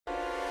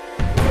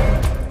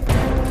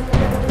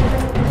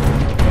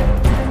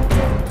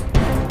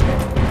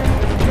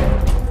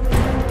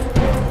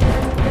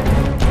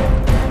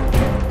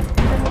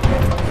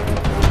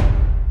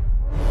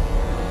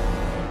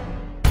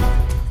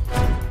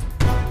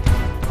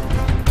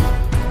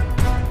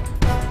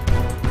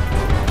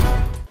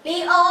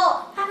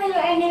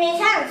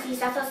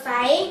สดใส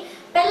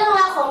เป็นเรื่อง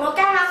ราวของนกแ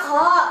ก้วมาค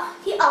อ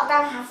ที่ออกตา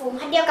มหาฝูง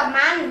พันธุ์เดียวกับ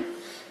มัน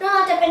เรื่องร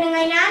าวจะเป็นยังไง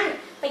นั้น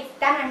ไปติด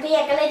ตามหนังตัวอย่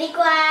างกันเลยดี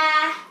กว่า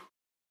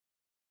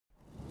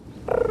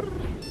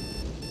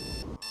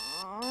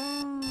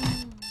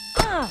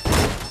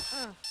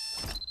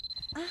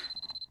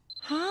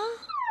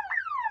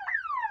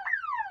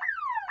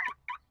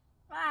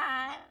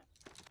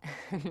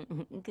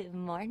Good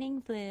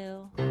morning,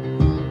 Blue.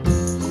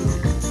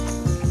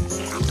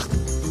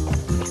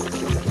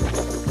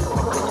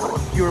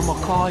 Your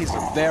macaw is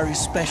a very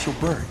special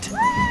bird.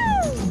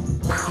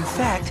 In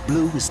fact,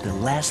 Blue is the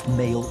last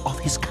male of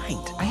his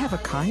kind. I have a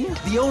kind?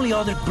 The only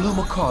other blue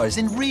macaw is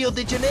in Rio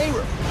de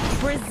Janeiro.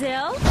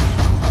 Brazil?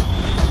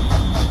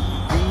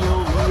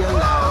 Rio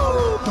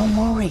loud. Don't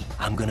worry,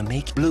 I'm gonna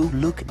make Blue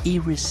look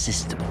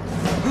irresistible.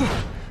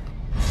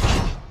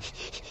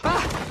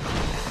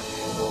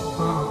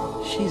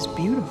 Oh, she's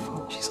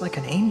beautiful. She's like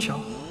an angel.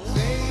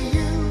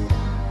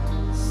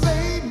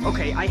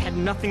 Okay, I had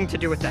nothing to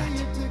do with that.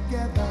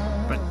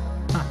 But,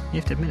 you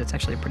have to admit it's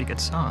actually a pretty good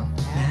song.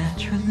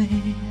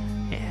 Naturally.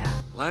 Yeah.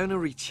 Lionel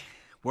Richie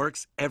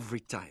works every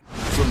time.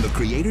 From the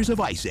creators of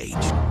Ice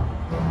Age.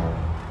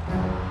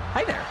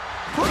 Hi there.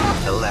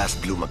 The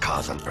last blue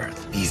macaws on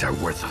Earth. These are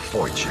worth a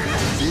fortune.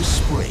 This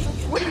spring.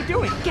 What are you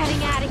doing?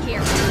 Getting out of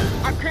here.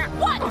 I can't.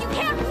 What? You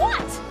can't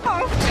what?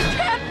 Oh, I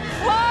can't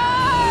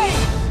fly!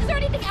 Is there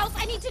anything else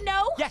I need to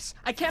know? Yes,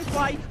 I can't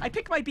fly. I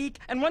pick my beak,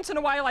 and once in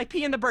a while I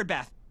pee in the bird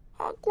bath.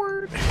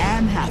 Awkward.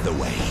 Anne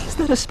Hathaway. Is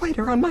that a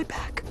spider on my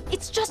back?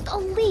 It's just a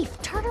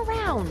leaf. Turn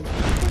around.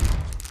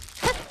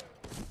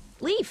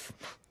 Leaf.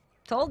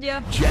 Told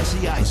ya.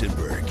 Jesse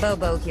Eisenberg.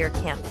 Bobo here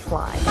can't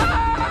fly.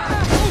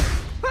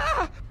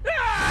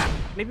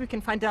 Maybe we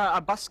can find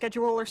a bus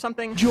schedule or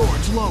something?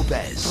 George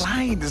Lopez.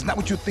 Blind is not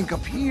what you think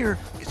up here.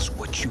 It's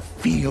what you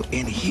feel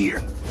in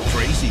here.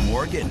 Tracy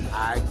Morgan.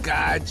 I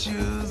got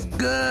you's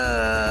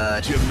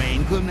good.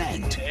 Jermaine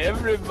Clement.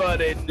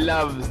 Everybody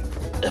loves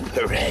a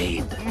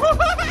parade.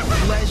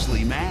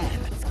 Leslie Mann.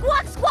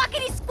 Squawk,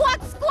 squawkity,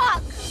 squawk,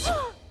 squawk.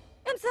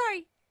 I'm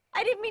sorry.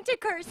 I didn't mean to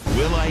curse.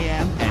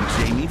 Will.i.am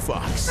and Jamie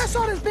Foxx. I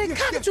saw this big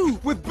cockatoo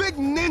with big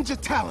ninja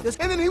talents.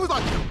 And then he was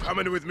like, "You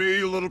coming with me,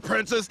 you little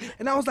princess?"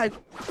 And I was like,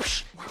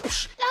 whoosh,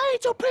 whoosh. I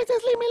ain't your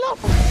princess, leave me alone.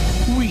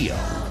 Rio.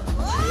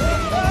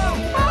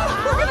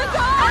 We're gonna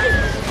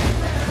die!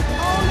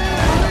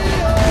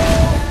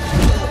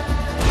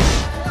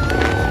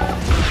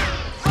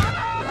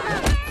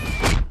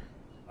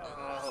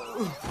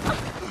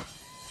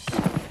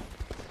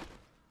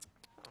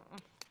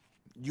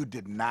 You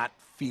did not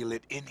feel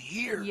it in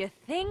here. You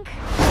think?